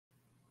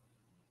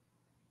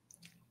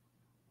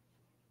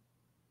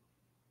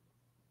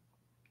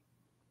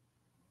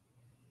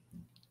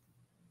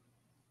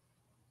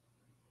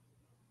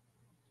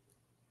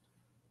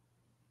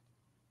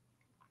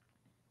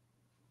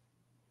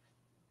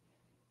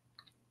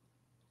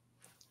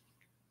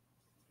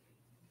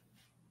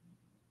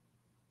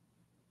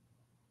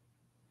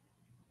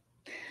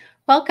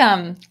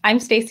Welcome. I'm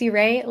Stacey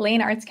Ray,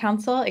 Lane Arts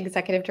Council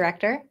Executive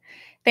Director.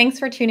 Thanks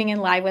for tuning in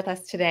live with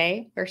us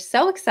today. We're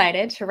so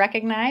excited to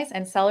recognize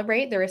and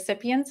celebrate the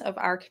recipients of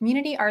our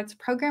Community Arts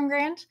Program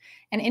Grant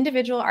and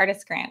Individual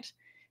Artist Grant.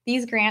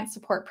 These grants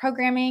support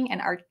programming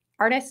and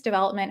artist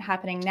development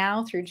happening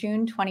now through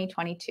June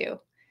 2022.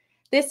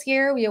 This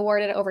year, we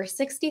awarded over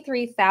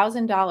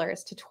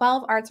 $63,000 to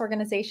 12 arts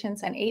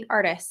organizations and 8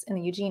 artists in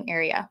the Eugene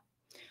area.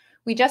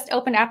 We just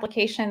opened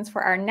applications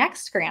for our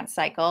next grant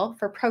cycle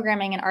for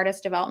programming and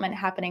artist development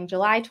happening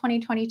July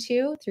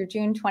 2022 through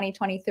June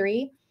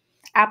 2023.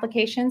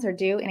 Applications are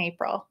due in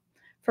April.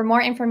 For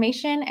more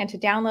information and to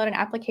download an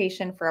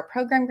application for a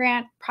program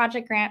grant,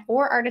 project grant,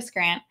 or artist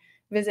grant,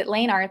 visit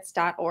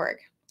lanearts.org.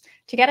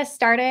 To get us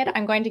started,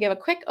 I'm going to give a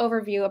quick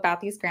overview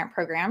about these grant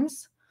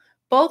programs.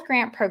 Both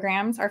grant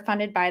programs are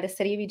funded by the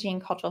City of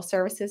Eugene Cultural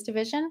Services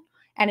Division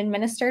and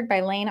administered by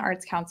Lane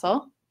Arts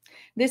Council.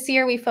 This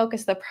year, we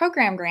focused the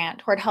program grant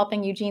toward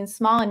helping Eugene's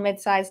small and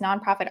mid-sized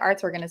nonprofit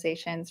arts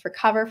organizations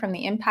recover from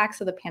the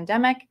impacts of the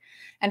pandemic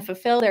and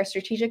fulfill their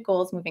strategic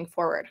goals moving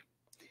forward.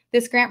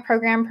 This grant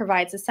program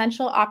provides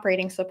essential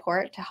operating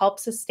support to help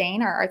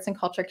sustain our arts and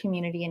culture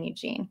community in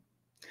Eugene.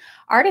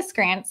 Artist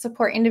grants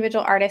support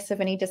individual artists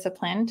of any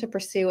discipline to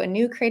pursue a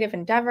new creative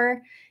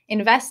endeavor,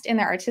 invest in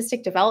their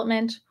artistic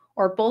development,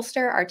 or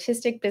bolster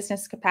artistic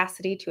business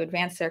capacity to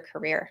advance their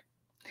career.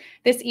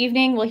 This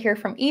evening, we'll hear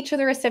from each of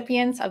the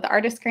recipients of the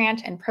Artist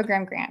Grant and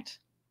Program Grant.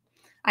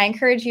 I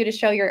encourage you to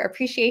show your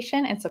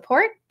appreciation and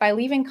support by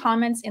leaving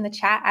comments in the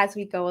chat as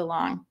we go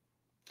along.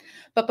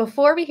 But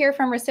before we hear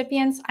from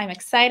recipients, I'm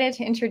excited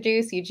to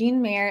introduce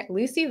Eugene Mayor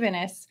Lucy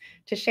Vinis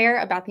to share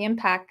about the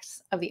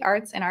impacts of the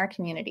arts in our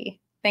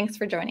community. Thanks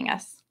for joining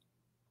us.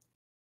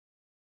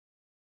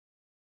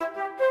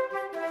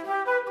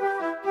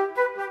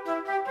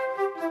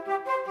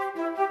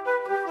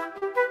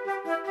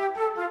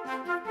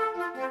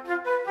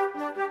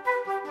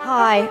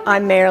 Hi,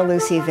 I'm Mayor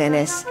Lucy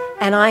Vinis,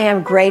 and I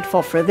am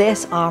grateful for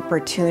this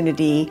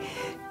opportunity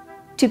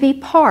to be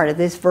part of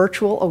this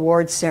virtual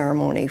awards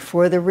ceremony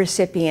for the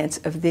recipients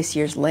of this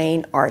year's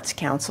Lane Arts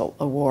Council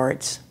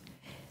Awards.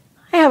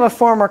 I have a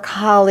former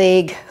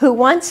colleague who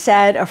once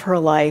said of her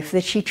life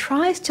that she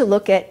tries to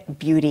look at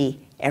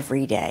beauty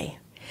every day.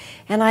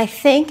 And I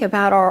think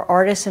about our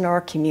artists in our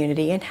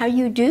community and how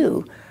you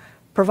do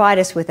provide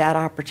us with that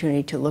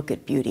opportunity to look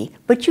at beauty.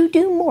 But you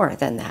do more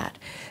than that.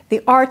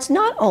 The arts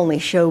not only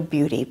show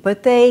beauty,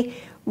 but they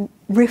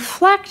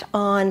reflect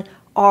on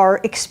our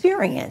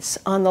experience,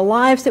 on the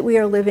lives that we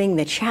are living,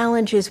 the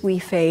challenges we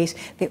face.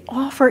 They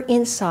offer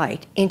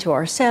insight into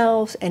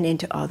ourselves and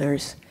into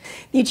others.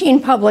 The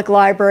Eugene Public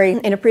Library,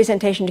 in a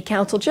presentation to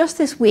council just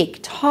this week,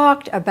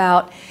 talked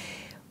about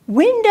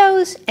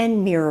windows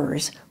and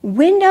mirrors.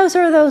 Windows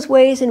are those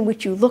ways in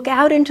which you look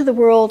out into the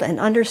world and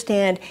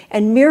understand,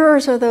 and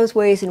mirrors are those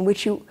ways in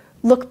which you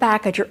look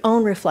back at your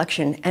own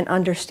reflection and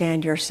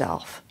understand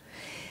yourself.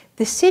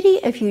 The City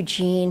of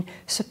Eugene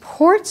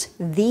supports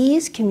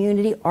these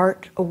community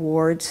art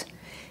awards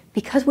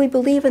because we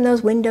believe in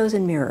those windows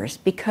and mirrors,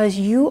 because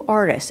you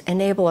artists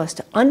enable us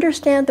to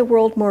understand the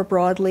world more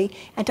broadly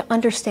and to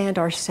understand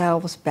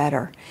ourselves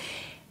better.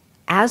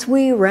 As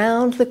we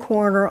round the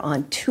corner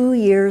on 2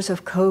 years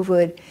of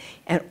COVID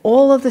and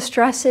all of the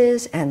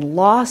stresses and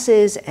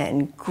losses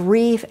and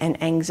grief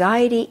and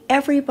anxiety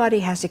everybody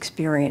has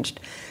experienced,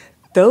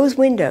 those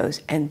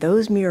windows and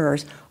those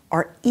mirrors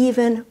are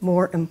even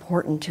more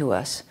important to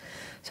us.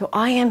 So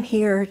I am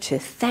here to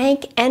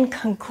thank and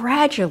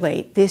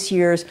congratulate this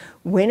year's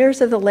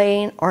winners of the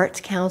Lane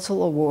Arts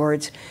Council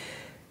Awards.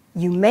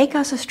 You make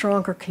us a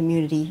stronger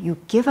community. You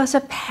give us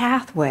a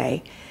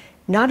pathway,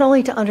 not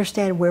only to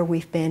understand where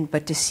we've been,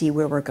 but to see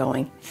where we're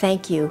going.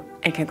 Thank you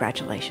and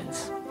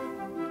congratulations.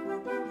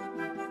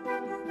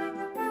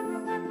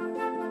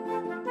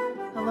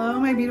 Hello,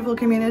 my beautiful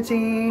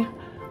community.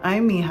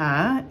 I'm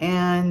Miha,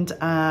 and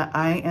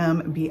I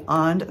am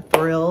beyond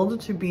thrilled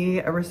to be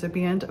a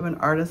recipient of an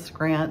artist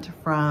grant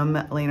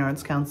from Lane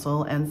Arts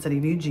Council and City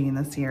of Eugene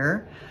this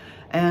year.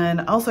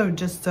 And also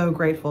just so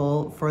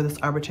grateful for this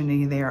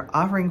opportunity they are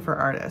offering for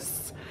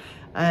artists.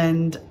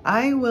 And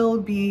I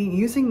will be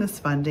using this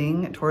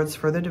funding towards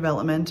further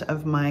development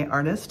of my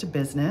artist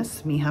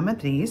business, Miha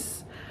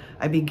Matriz.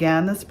 I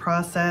began this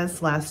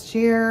process last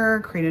year,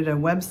 created a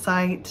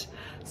website,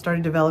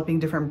 started developing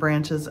different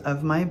branches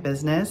of my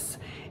business.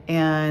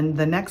 And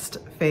the next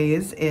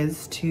phase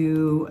is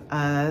to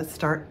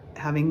start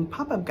having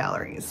pop-up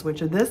galleries, which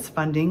this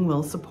funding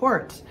will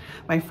support.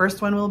 My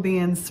first one will be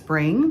in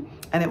spring,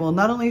 and it will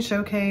not only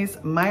showcase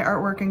my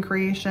artwork and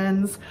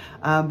creations,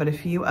 but a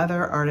few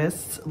other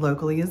artists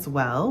locally as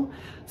well.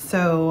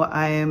 So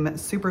I'm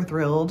super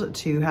thrilled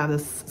to have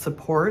this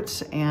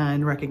support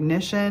and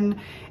recognition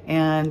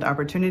and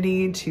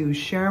opportunity to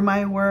share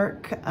my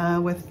work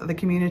with the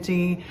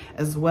community,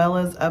 as well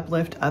as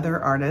uplift other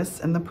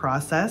artists in the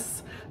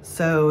process.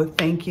 So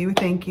thank you,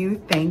 thank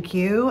you, thank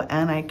you.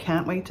 And I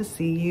can't wait to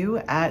see you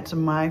at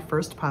my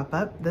first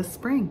pop-up this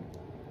spring.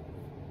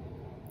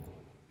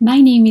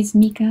 My name is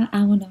Mika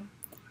Awono.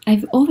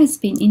 I've always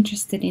been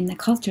interested in the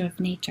culture of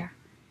nature.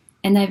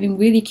 and I've been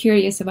really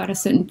curious about a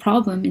certain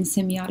problem in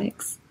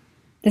semiotics,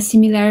 the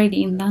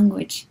similarity in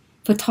language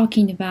for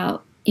talking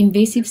about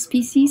invasive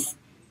species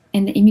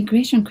and the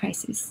immigration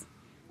crisis.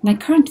 My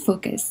current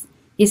focus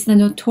is the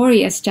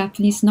notorious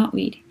Japanese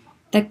knotweed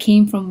that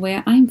came from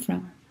where I'm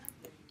from.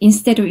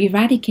 Instead of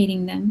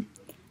eradicating them,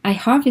 I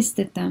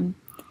harvested them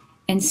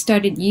and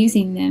started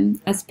using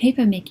them as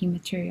paper-making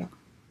material.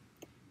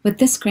 With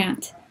this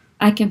grant,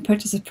 I can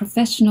purchase a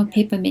professional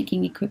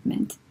paper-making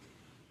equipment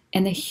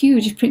and a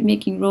huge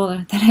printmaking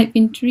roller that I've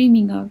been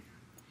dreaming of.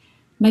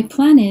 My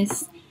plan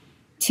is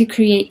to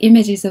create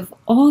images of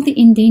all the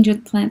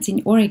endangered plants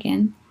in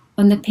Oregon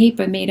on the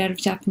paper made out of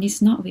Japanese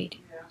knotweed.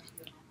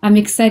 I'm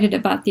excited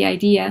about the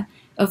idea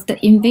of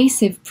the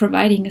invasive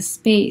providing a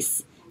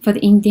space for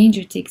the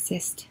endangered to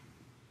exist,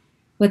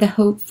 with a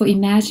hope for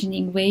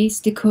imagining ways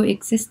to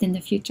coexist in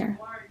the future.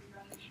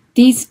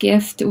 These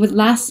gifts would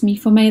last me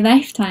for my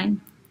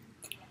lifetime.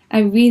 I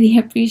really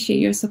appreciate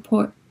your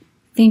support.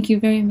 Thank you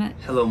very much.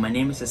 Hello, my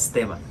name is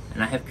Esteban,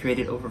 and I have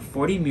created over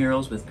 40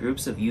 murals with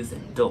groups of youth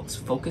and adults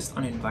focused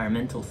on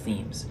environmental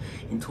themes.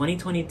 In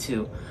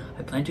 2022,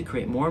 I plan to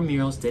create more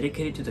murals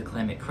dedicated to the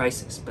climate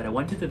crisis, but I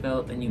want to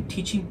develop a new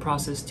teaching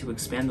process to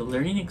expand the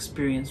learning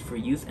experience for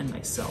youth and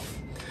myself.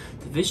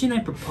 The vision I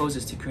propose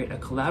is to create a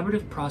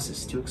collaborative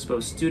process to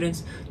expose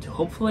students to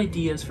hopeful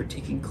ideas for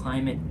taking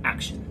climate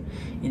action.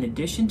 In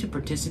addition to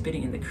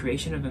participating in the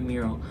creation of a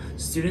mural,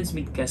 students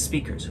meet guest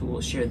speakers who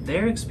will share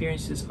their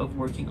experiences of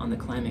working on the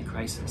climate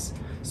crisis.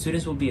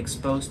 Students will be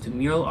exposed to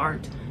mural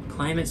art,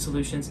 climate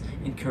solutions,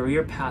 and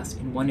career paths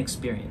in one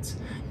experience.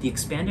 The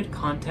expanded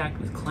contact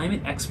with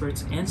climate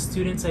experts and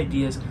students'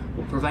 ideas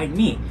will provide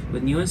me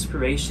with new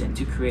inspiration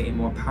to create a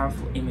more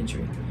powerful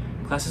imagery.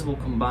 Classes will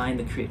combine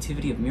the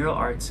creativity of mural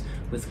arts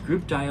with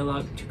group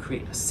dialogue to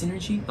create a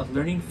synergy of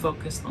learning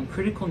focused on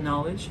critical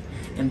knowledge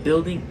and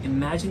building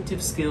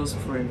imaginative skills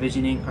for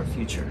envisioning our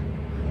future.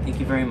 Thank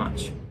you very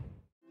much.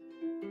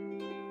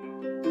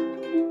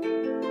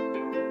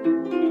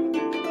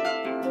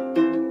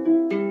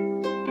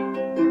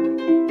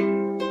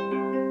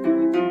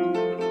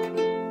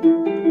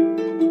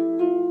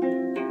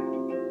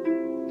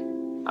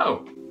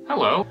 Oh,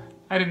 hello.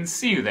 I didn't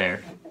see you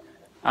there.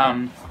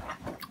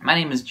 My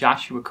name is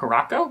Joshua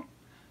Caraco.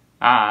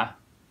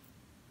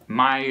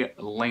 My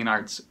Lane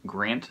Arts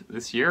grant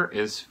this year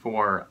is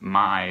for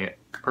my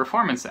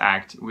performance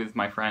act with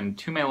my friend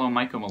Tumelo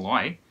Michael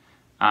Malloy.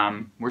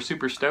 We're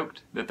super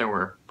stoked that there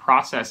were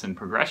process and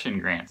progression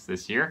grants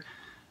this year,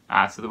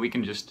 so that we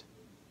can just,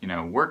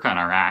 work on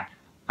our act.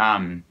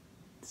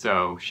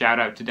 So shout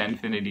out to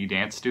Denfinity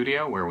Dance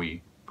Studio where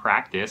we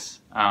practice.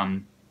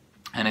 And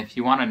if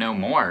you want to know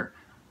more,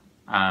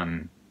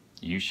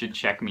 you should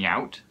check me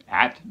out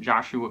at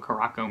Joshua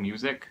Caraco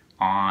Music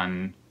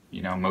on,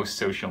 most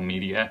social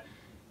media.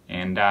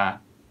 And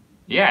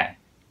yeah,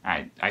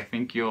 I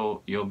think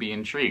you'll be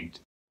intrigued.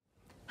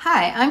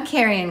 Hi, I'm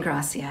Carrie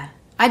Ingracia.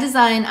 I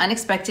design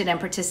unexpected and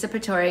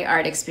participatory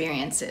art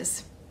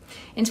experiences.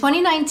 In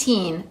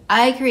 2019,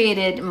 I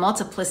created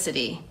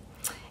Multiplicity,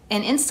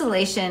 an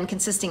installation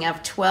consisting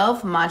of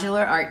 12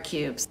 modular art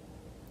cubes.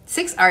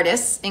 6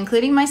 artists,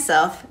 including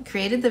myself,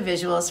 created the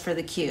visuals for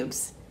the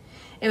cubes.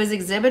 It was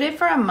exhibited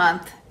for a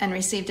month and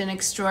received an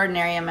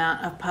extraordinary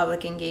amount of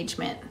public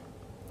engagement.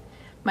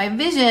 My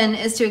vision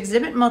is to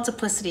exhibit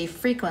Multiplicity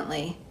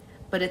frequently,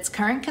 but its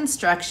current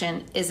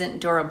construction isn't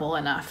durable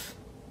enough.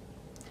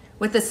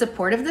 With the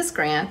support of this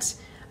grant,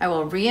 I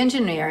will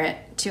re-engineer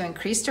it to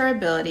increase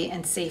durability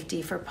and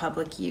safety for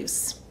public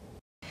use.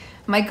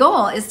 My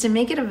goal is to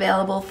make it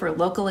available for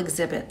local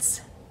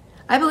exhibits.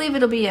 I believe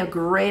it'll be a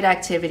great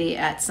activity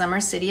at summer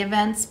city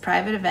events,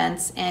 private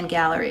events, and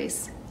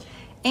galleries.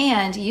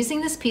 And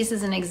using this piece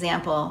as an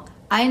example,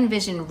 I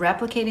envision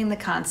replicating the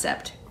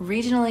concept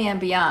regionally and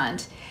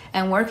beyond,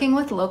 and working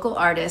with local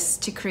artists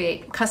to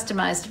create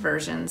customized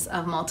versions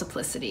of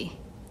Multiplicity.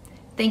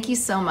 Thank you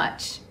so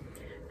much.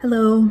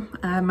 Hello,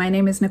 my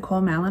name is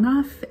Nicole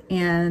Malinoff,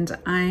 and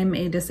I'm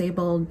a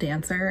disabled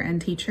dancer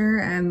and teacher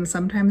and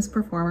sometimes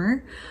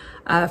performer.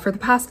 For the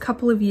past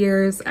couple of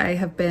years, I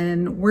have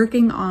been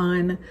working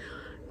on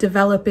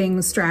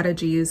developing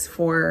strategies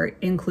for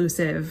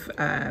inclusive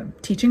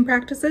teaching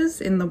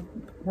practices in the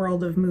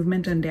world of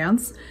movement and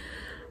dance.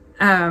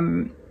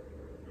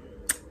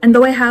 And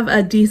though I have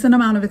a decent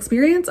amount of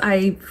experience,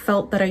 I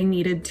felt that I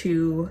needed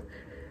to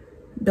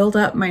build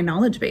up my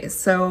knowledge base.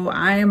 So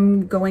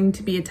I'm going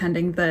to be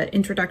attending the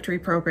introductory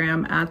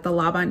program at the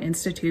Laban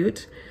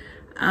Institute,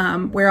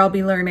 where I'll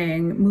be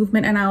learning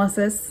movement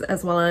analysis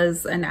as well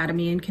as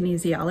anatomy and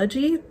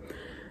kinesiology.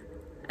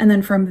 And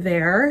then from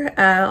there,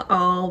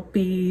 I'll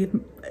be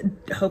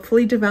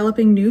hopefully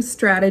developing new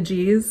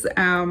strategies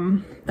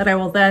that I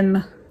will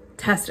then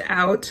test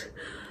out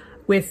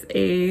with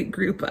a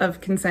group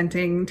of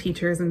consenting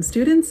teachers and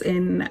students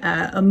in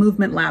a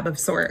movement lab of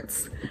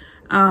sorts,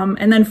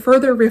 and then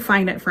further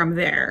refine it from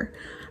there.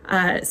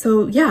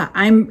 So yeah,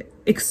 I'm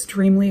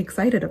extremely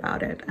excited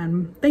about it,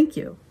 and thank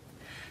you.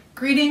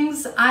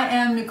 Greetings, I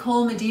am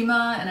Nicole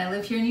Medema and I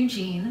live here in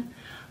Eugene.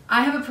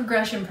 I have a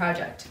progression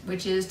project,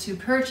 which is to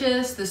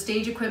purchase the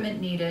stage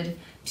equipment needed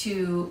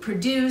to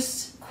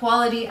produce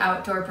quality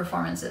outdoor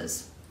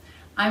performances.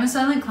 I'm a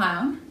silent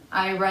clown.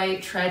 I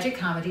write tragic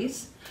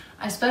comedies.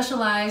 I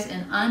specialize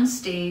in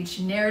unstaged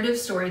narrative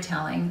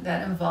storytelling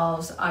that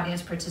involves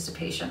audience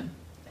participation.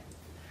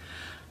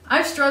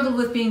 I've struggled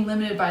with being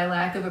limited by a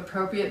lack of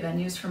appropriate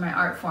venues for my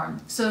art form,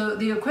 so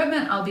the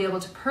equipment I'll be able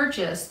to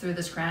purchase through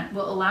this grant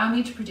will allow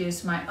me to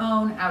produce my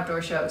own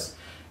outdoor shows.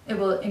 It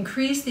will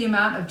increase the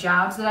amount of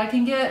jobs that I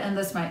can get and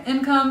thus my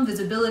income,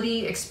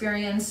 visibility,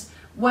 experience,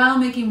 while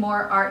making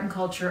more art and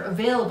culture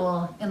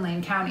available in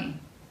Lane County.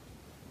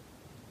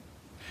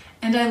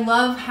 And I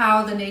love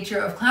how the nature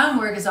of clown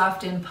work is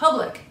often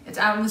public. It's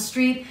out on the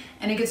street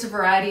and it gets a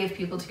variety of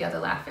people together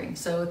laughing.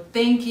 So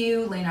thank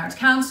you, Lane Arts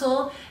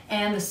Council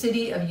and the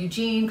City of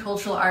Eugene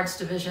Cultural Arts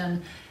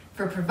Division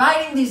for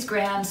providing these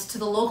grants to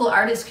the local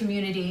artist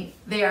community.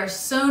 They are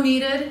so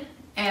needed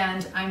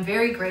and I'm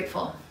very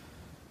grateful.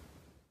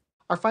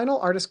 Our final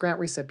artist grant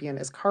recipient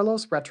is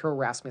Carlos Retro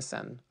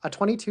Rasmussen, a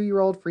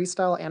 22-year-old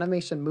freestyle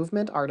animation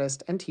movement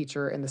artist and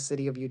teacher in the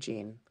City of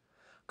Eugene.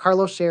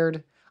 Carlos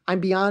shared, "I'm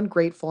beyond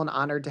grateful and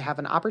honored to have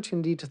an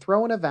opportunity to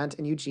throw an event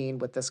in Eugene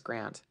with this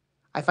grant.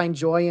 I find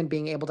joy in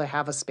being able to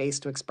have a space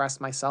to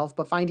express myself,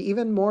 but find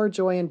even more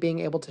joy in being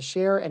able to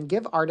share and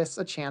give artists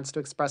a chance to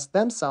express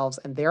themselves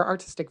in their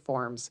artistic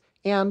forms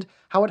and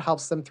how it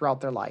helps them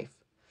throughout their life.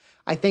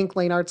 I thank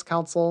Lane Arts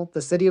Council,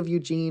 the City of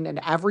Eugene, and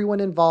everyone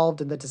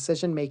involved in the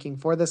decision-making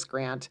for this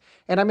grant,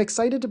 and I'm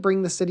excited to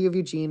bring the City of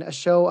Eugene a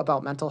show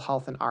about mental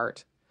health and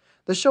art.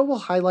 The show will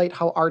highlight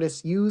how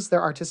artists use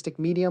their artistic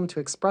medium to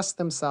express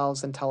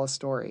themselves and tell a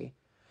story.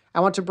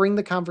 I want to bring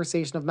the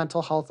conversation of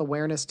mental health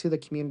awareness to the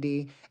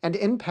community and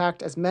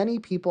impact as many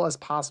people as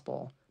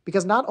possible,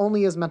 because not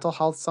only is mental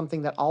health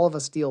something that all of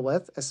us deal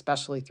with,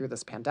 especially through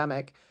this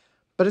pandemic,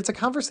 but it's a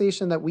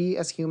conversation that we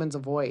as humans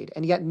avoid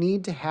and yet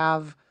need to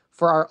have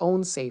for our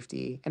own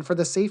safety and for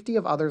the safety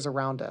of others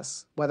around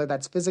us, whether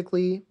that's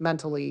physically,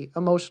 mentally,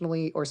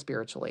 emotionally, or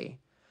spiritually.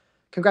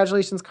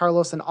 Congratulations,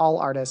 Carlos, and all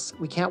artists.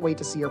 We can't wait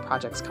to see your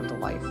projects come to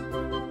life.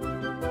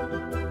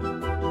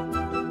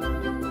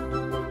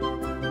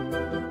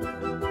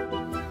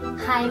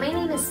 Hi, my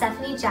name is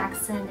Stephanie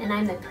Jackson, and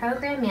I'm the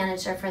Program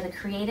Manager for the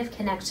Creative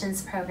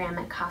Connections program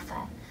at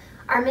CAFA.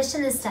 Our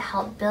mission is to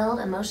help build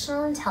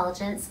emotional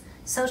intelligence,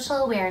 social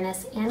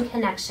awareness, and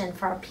connection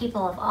for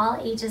people of all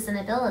ages and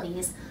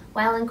abilities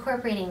while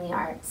incorporating the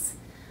arts.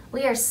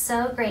 We are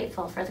so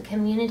grateful for the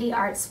Community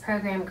Arts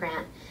Program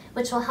Grant,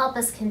 which will help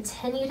us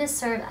continue to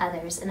serve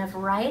others in a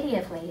variety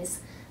of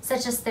ways,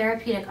 such as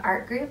therapeutic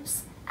art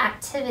groups,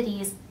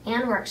 activities,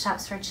 and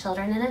workshops for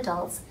children and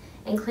adults,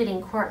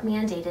 including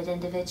court-mandated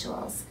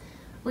individuals.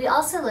 We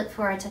also look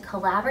forward to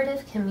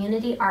collaborative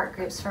community art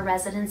groups for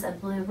residents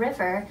of Blue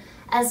River,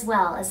 as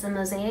well as the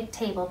Mosaic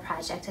Table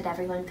project at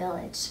Everyone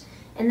Village.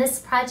 In this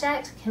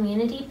project,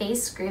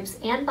 community-based groups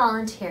and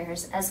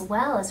volunteers, as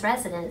well as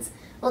residents,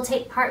 will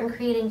take part in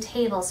creating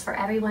tables for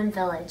Everyone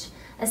Village,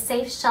 a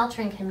safe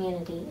sheltering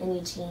community in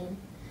Eugene.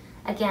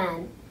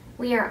 Again,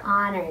 we are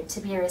honored to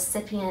be a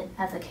recipient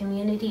of the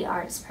Community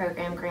Arts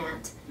Program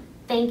Grant.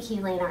 Thank you,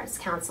 Lane Arts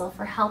Council,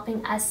 for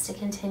helping us to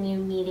continue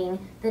meeting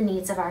the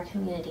needs of our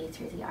community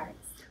through the arts.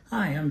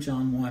 Hi, I'm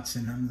John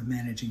Watson. I'm the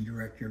Managing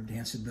Director of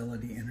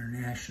Danceability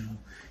International,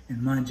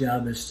 and my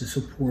job is to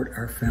support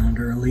our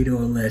founder, Alito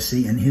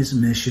Alessi, and his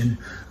mission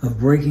of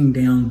breaking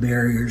down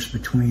barriers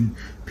between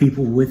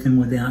people with and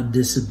without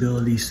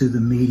disabilities through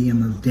the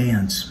medium of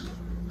dance.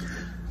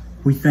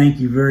 We thank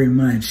you very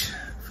much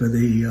for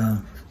the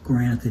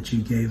grant that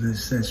you gave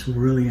us. That's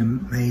really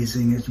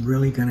amazing. It's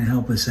really going to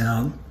help us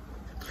out.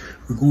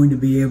 We're going to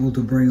be able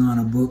to bring on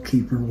a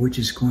bookkeeper, which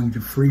is going to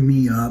free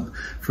me up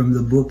from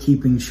the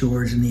bookkeeping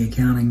chores and the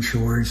accounting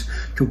chores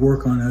to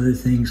work on other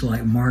things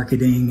like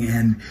marketing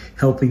and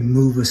helping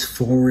move us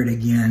forward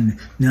again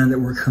now that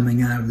we're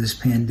coming out of this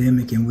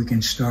pandemic and we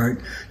can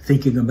start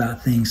thinking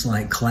about things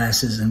like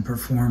classes and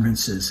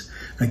performances.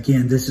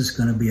 Again, this is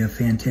going to be a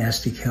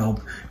fantastic help.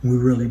 We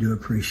really do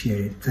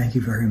appreciate it. Thank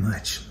you very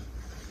much.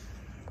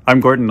 I'm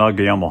Gordon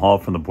Nagayama Hall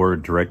from the Board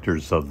of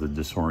Directors of the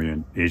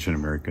Disorient Asian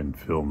American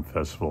Film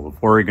Festival of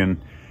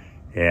Oregon,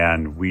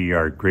 and we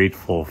are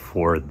grateful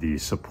for the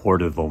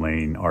support of the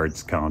Lane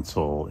Arts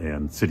Council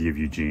and City of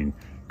Eugene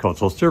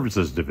Cultural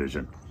Services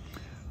Division.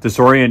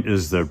 Disorient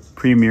is the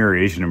premier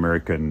Asian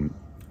American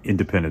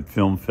independent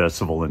film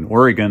festival in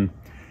Oregon,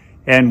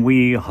 and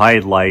we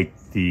highlight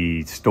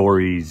the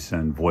stories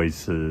and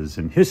voices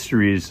and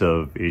histories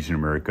of Asian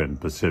American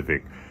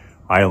Pacific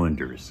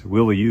Islanders. We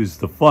will use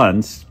the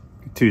funds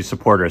to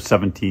support our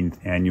 17th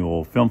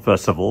annual film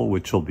festival,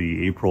 which will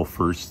be April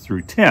 1st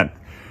through 10th.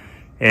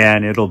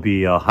 And it'll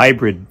be a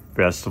hybrid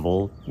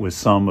festival with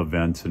some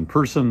events in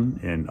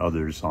person and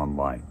others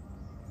online.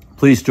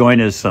 Please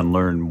join us and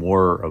learn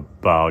more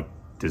about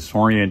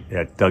Disorient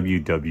at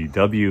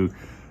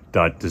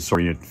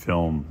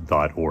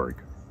www.disorientfilm.org.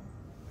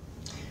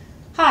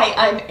 Hi,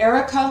 I'm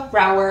Erica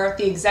Rauer,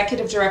 the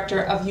Executive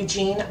Director of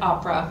Eugene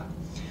Opera.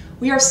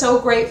 We are so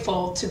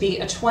grateful to be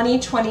a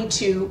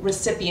 2022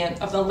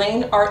 recipient of the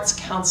Lane Arts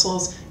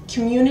Council's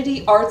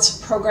Community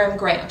Arts Program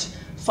Grant,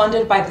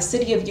 funded by the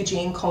City of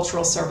Eugene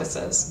Cultural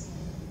Services.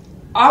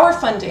 Our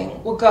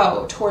funding will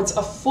go towards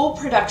a full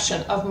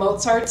production of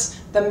Mozart's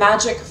The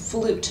Magic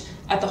Flute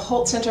at the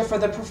Holt Center for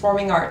the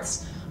Performing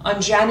Arts on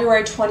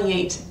January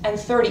 28th and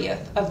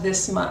 30th of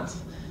this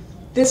month.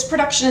 This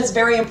production is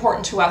very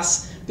important to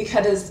us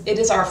because it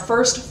is our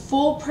first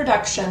full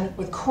production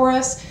with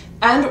chorus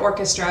and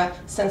orchestra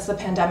since the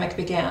pandemic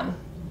began.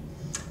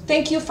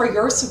 Thank you for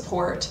your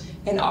support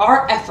in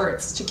our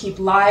efforts to keep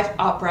live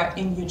opera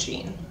in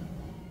Eugene.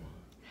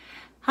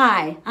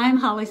 Hi, I'm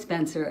Holly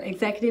Spencer,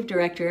 Executive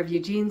Director of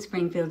Eugene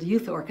Springfield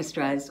Youth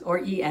Orchestras, or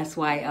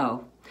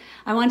ESYO.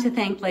 I want to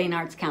thank Lane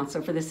Arts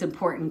Council for this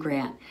important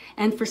grant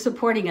and for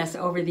supporting us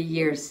over the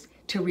years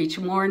to reach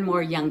more and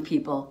more young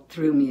people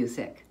through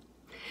music.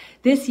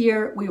 This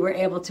year, we were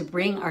able to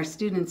bring our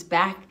students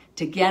back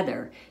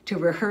together to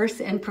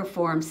rehearse and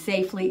perform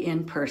safely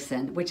in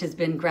person, which has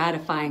been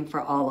gratifying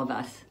for all of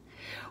us.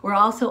 We're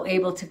also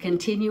able to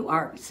continue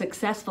our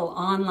successful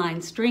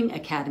online String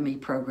Academy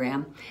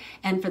program,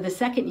 and for the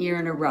second year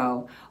in a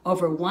row,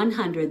 over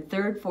 100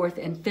 3rd,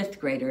 4th, and 5th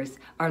graders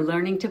are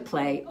learning to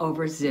play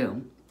over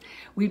Zoom.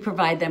 We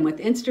provide them with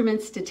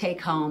instruments to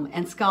take home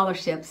and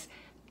scholarships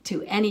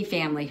to any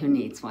family who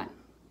needs one.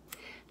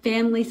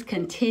 Families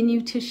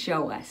continue to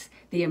show us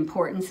the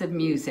importance of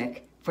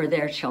music for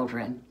their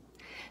children.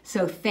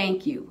 So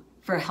thank you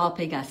for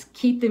helping us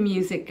keep the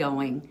music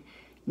going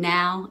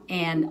now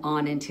and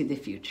on into the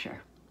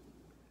future.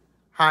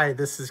 Hi,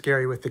 this is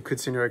Gary with the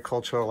Kutsunuri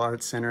Cultural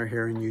Arts Center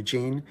here in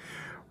Eugene.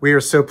 We are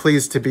so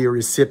pleased to be a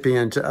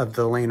recipient of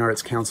the Lane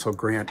Arts Council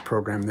grant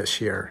program this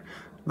year.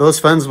 Those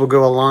funds will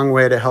go a long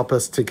way to help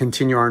us to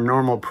continue our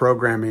normal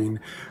programming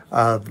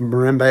of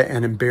marimba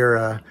and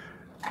mbira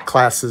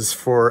classes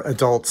for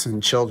adults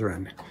and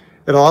children.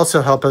 It'll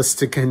also help us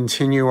to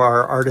continue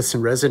our artist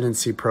in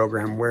residency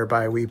program,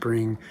 whereby we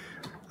bring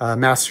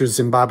master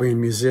Zimbabwean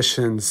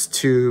musicians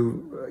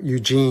to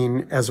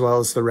Eugene, as well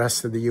as the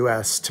rest of the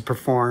U.S., to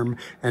perform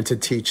and to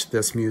teach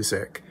this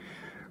music.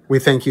 We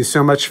thank you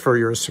so much for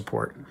your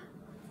support.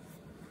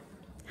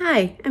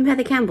 Hi, I'm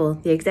Heather Campbell,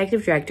 the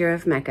Executive Director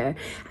of MECA,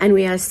 and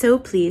we are so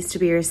pleased to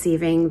be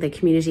receiving the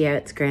Community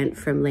Arts Grant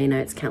from Lane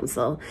Arts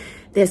Council.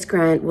 This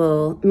grant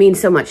will mean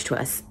so much to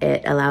us.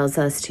 It allows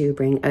us to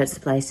bring art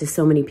supplies to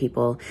so many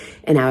people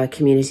in our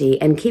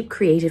community and keep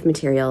creative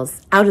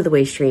materials out of the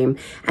waste stream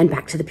and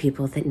back to the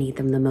people that need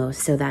them the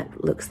most. So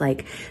that looks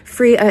like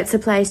free art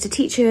supplies to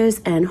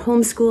teachers and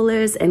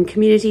homeschoolers and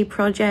community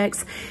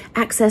projects,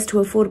 access to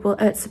affordable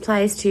art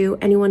supplies to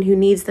anyone who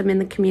needs them in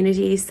the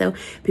community so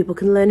people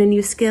can learn a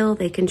new skill,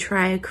 they can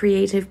try a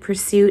creative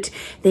pursuit,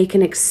 they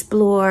can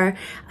explore,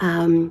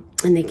 and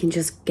they can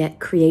just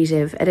get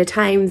creative at a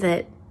time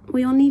that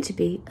we all need to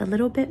be a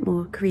little bit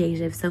more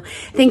creative. So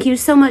thank you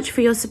so much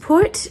for your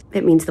support.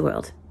 It means the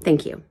world.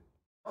 Thank you.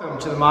 Welcome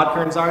to the Maud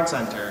Kearns Art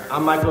Center.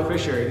 I'm Michael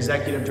Fisher,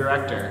 Executive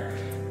Director.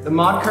 The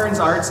Maud Kearns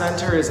Art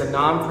Center is a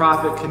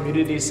nonprofit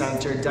community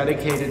center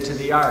dedicated to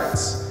the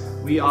arts.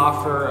 We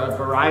offer a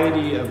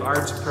variety of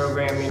arts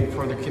programming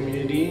for the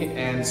community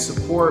and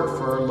support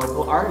for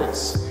local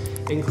artists,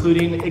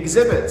 including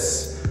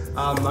exhibits.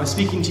 I'm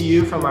speaking to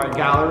you from our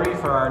gallery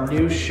for our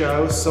new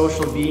show,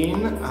 Social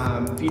Being,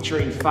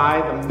 featuring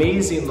 5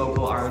 amazing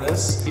local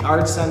artists. The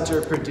Arts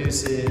Center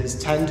produces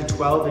 10 to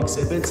 12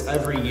 exhibits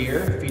every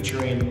year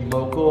featuring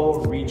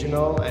local,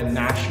 regional, and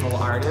national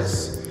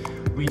artists.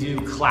 We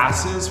do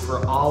classes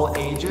for all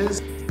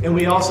ages, and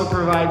we also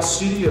provide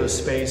studio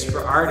space for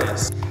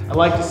artists. I'd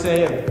like to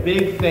say a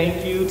big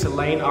thank you to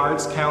Lane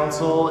Arts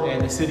Council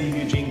and the City of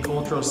Eugene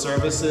Cultural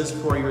Services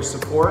for your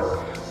support.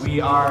 We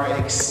are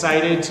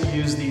excited to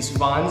use these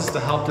funds to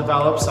help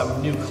develop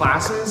some new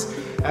classes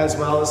as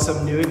well as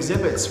some new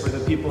exhibits for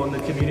the people in the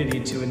community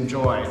to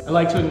enjoy. I'd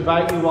like to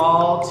invite you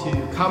all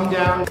to come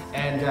down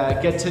and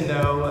get to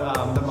know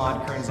the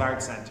Maud Kearns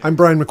Art Center. I'm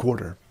Brian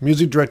McWhorter,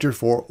 Music Director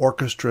for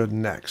Orchestra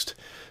Next.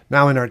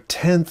 Now in our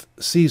 10th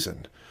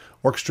season,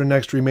 Orchestra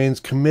Next remains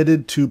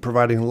committed to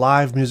providing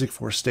live music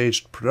for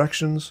staged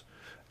productions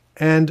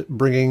and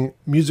bringing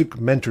music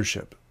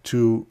mentorship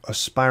to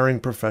aspiring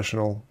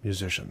professional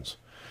musicians.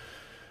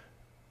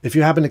 If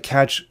you happen to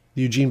catch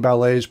the Eugene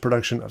Ballet's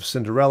production of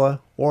Cinderella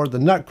or the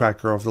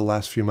Nutcracker over the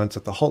last few months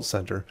at the Holt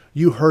Center,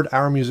 you heard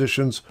our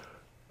musicians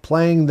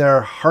playing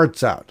their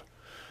hearts out.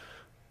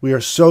 We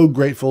are so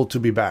grateful to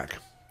be back.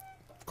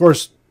 Of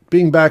course,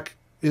 being back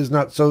is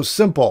not so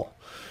simple.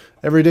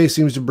 Every day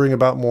seems to bring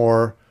about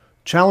more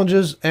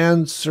challenges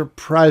and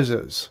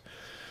surprises.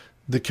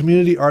 The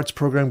Community Arts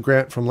Program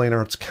grant from Lane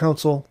Arts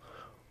Council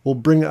will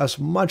bring us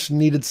much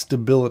needed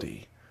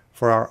stability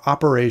for our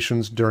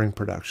operations during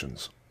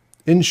productions.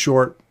 In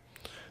short,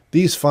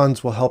 these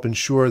funds will help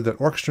ensure that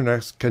Orchestra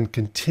Next can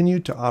continue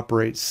to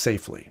operate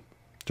safely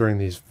during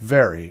these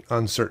very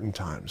uncertain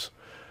times.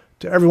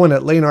 To everyone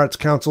at Lane Arts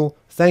Council,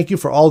 thank you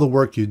for all the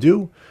work you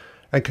do,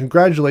 and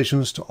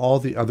congratulations to all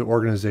the other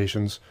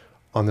organizations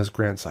on this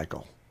grant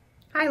cycle.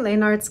 Hi,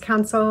 Lane Arts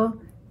Council.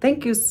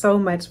 Thank you so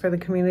much for the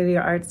Community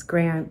Arts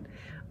Grant.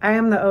 I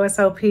am the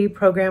OSLP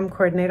Program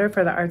Coordinator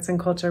for the Arts and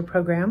Culture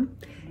Program,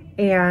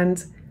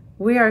 and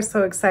we are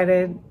so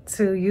excited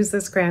to use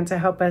this grant to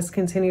help us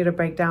continue to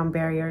break down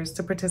barriers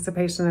to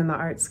participation in the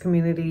arts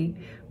community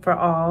for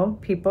all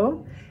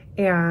people,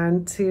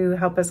 and to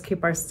help us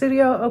keep our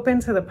studio open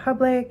to the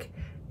public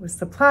with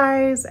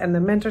supplies and the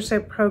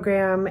mentorship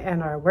program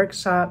and our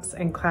workshops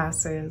and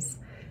classes.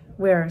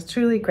 We are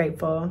truly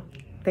grateful.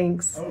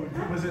 Thanks.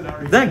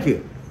 Thank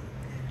you.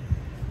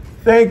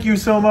 Thank you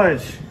so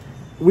much.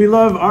 We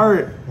love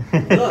art.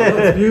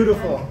 That's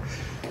beautiful.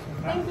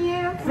 Thank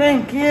you.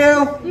 Thank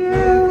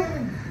you.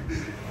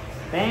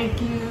 Thank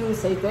you.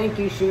 Say thank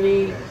you,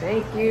 Cherie.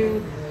 Thank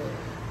you.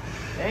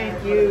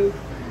 Thank you.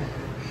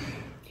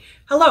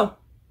 Hello,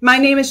 my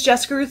name is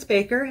Jessica Ruth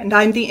Baker, and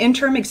I'm the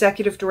Interim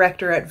Executive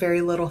Director at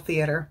Very Little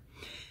Theater.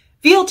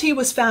 VLT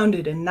was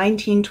founded in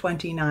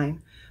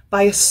 1929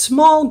 by a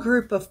small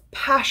group of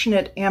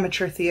passionate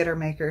amateur theater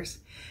makers.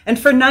 And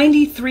for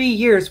 93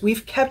 years,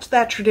 we've kept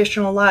that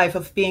tradition alive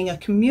of being a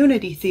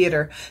community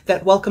theater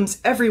that welcomes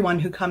everyone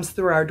who comes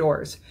through our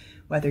doors,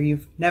 whether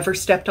you've never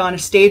stepped on a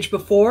stage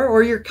before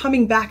or you're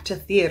coming back to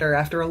theater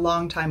after a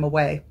long time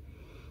away.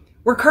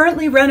 We're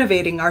currently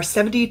renovating our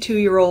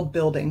 72-year-old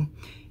building,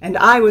 and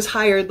I was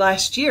hired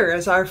last year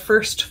as our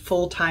first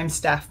full-time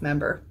staff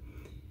member.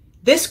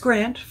 This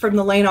grant from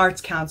the Lane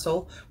Arts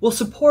Council will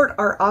support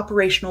our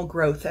operational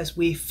growth as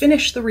we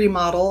finish the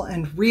remodel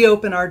and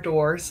reopen our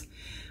doors.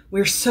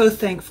 We're so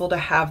thankful to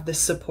have this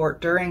support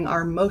during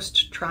our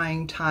most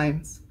trying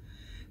times.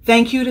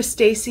 Thank you to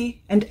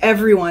Stacy and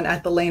everyone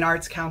at the Lane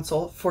Arts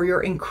Council for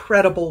your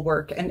incredible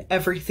work and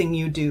everything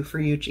you do for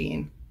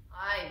Eugene.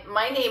 Hi,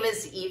 my name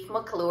is Eve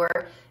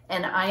McClure,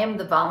 and I am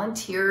the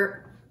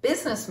volunteer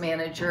business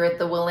manager at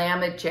the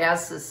Willamette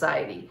Jazz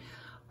Society.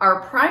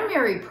 Our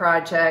primary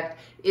project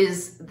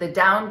is the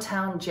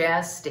Downtown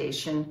Jazz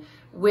Station,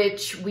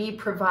 which we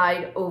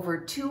provide over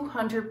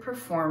 200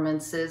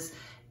 performances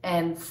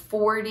and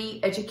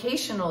 40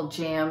 educational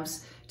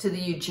jams to the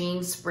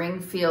Eugene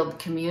Springfield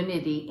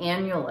community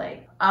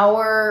annually.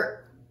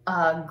 Our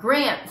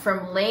grant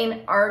from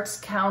Lane Arts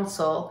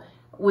Council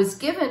was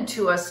given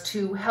to us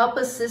to help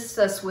assist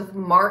us with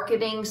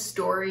marketing,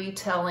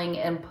 storytelling,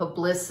 and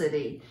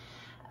publicity,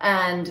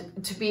 and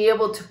to be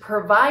able to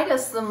provide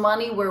us the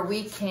money where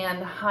we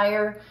can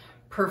hire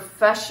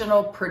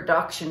professional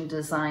production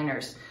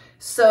designers.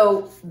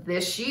 So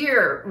this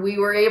year, we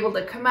were able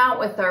to come out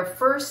with our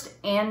first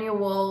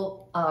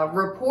annual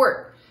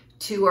report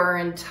to our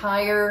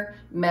entire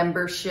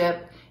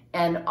membership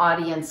and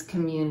audience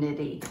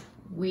community.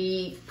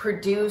 We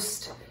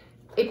produced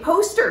a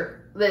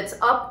poster that's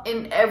up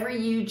in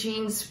every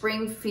Eugene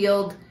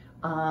Springfield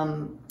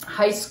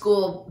high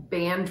school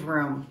band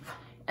room.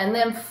 And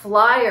then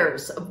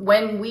flyers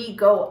when we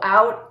go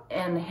out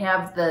and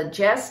have the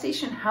Jazz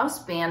Station House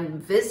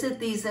Band visit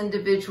these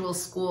individual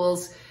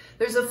schools.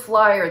 There's a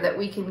flyer that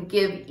we can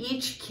give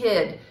each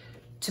kid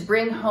to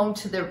bring home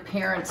to their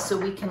parents so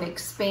we can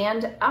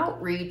expand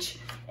outreach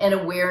and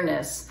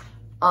awareness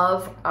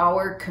of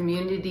our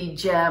community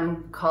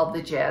gem called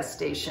the Jazz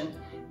Station.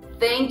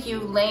 Thank you,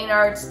 Lane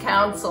Arts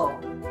Council.